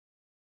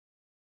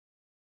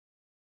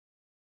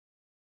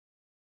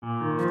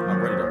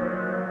I'm ready though.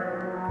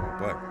 Oh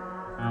boy.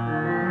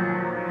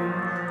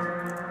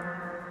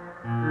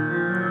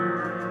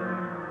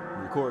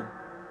 Record.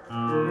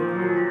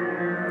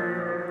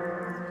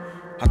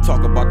 I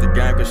talk about the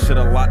game cause shit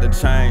a lot to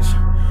change.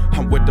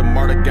 I'm with the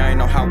murder gang,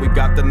 know how we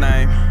got the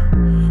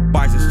name.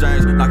 Bikes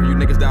exchange, knocking you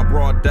niggas down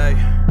broad day.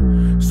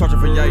 Searching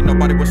for yay,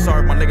 nobody was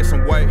served, my niggas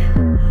some weight.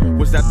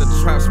 Was at the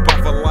trap spot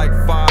for like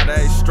 5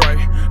 days straight.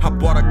 I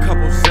bought a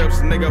couple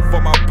zips, nigga, for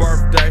my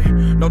birthday.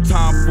 No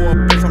time for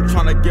a bitch, I'm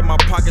tryna get my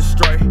pocket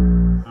straight.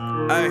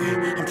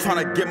 Ayy, I'm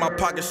tryna get my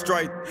pocket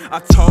straight. I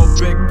told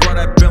Big Bro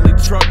that Billy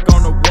truck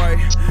on the way.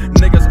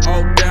 Niggas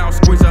old down,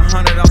 squeeze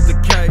 100 off the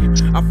K.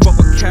 I fuck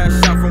with cash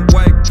out from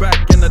way back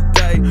in the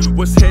day.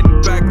 Was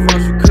hitting back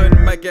roads, you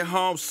couldn't make it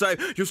home safe.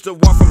 Used to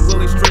walk from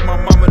Lily Street, my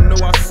mama knew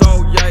I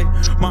sold, yay.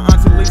 My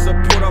auntie Lisa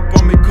put up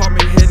on me, caught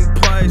me hitting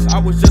plays. I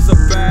was just a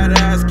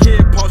badass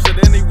kid, posted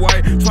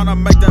anyway. Tryna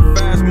make that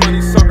fast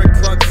money, serving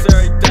clucks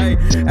every day.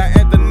 At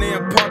Anthony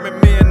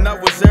apartment, me and Nut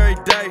was every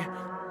day.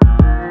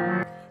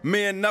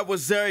 Me and Nut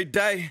was every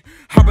day.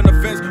 Hopping the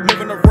fence,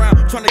 moving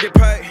around, trying to get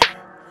paid.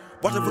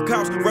 Watching for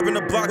cops, repping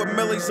the block with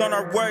millies on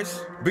our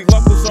waist. Big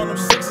locals on them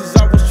sixes,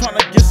 I was trying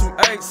to get some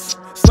eights.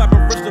 Slapping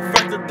Rich the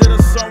Factor, did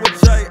a song with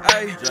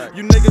J.A.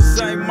 You niggas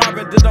ain't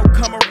mobbing, did don't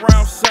come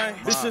around saying.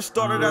 This shit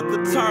started at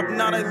the top,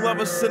 now they love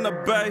us in the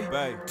bay.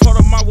 Told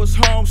them I was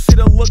home, see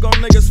the look on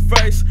niggas'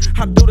 face.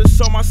 I do this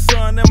so my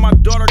son and my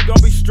daughter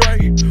gon' be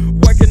straight.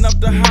 Waking up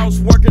the house,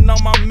 working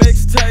on my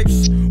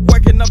mixtapes.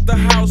 Waking up the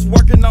house,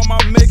 working on my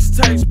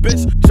mixtapes.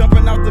 Bitch,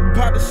 jumping out the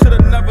pot, this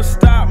shit'll never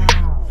stop.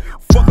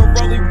 Fuck a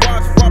rolly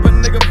watch, rob a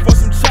nigga for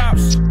some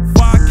chops.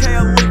 5K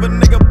and leave a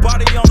nigga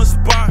body on the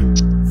spot.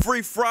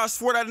 Free fry,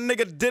 swear that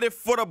nigga did it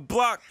for the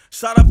block.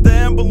 Shot up the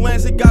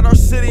ambulance, he got our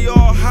city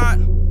all hot.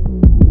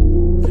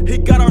 He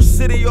got our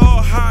city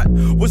all hot.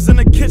 Was in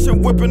the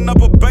kitchen whipping up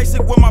a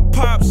basic with my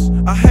pops.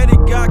 I had it,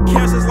 got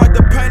cancers like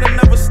the pain that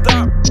never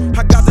stopped.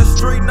 I got that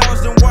street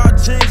knowledge, then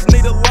YGs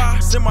need a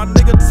lot. Send my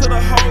nigga to the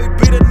hole, he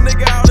beat a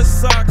nigga out his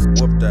socks.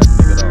 Whoop that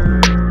nigga though.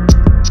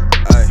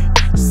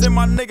 Send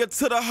my nigga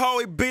to the hole,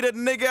 he beat a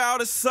nigga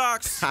out his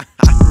socks.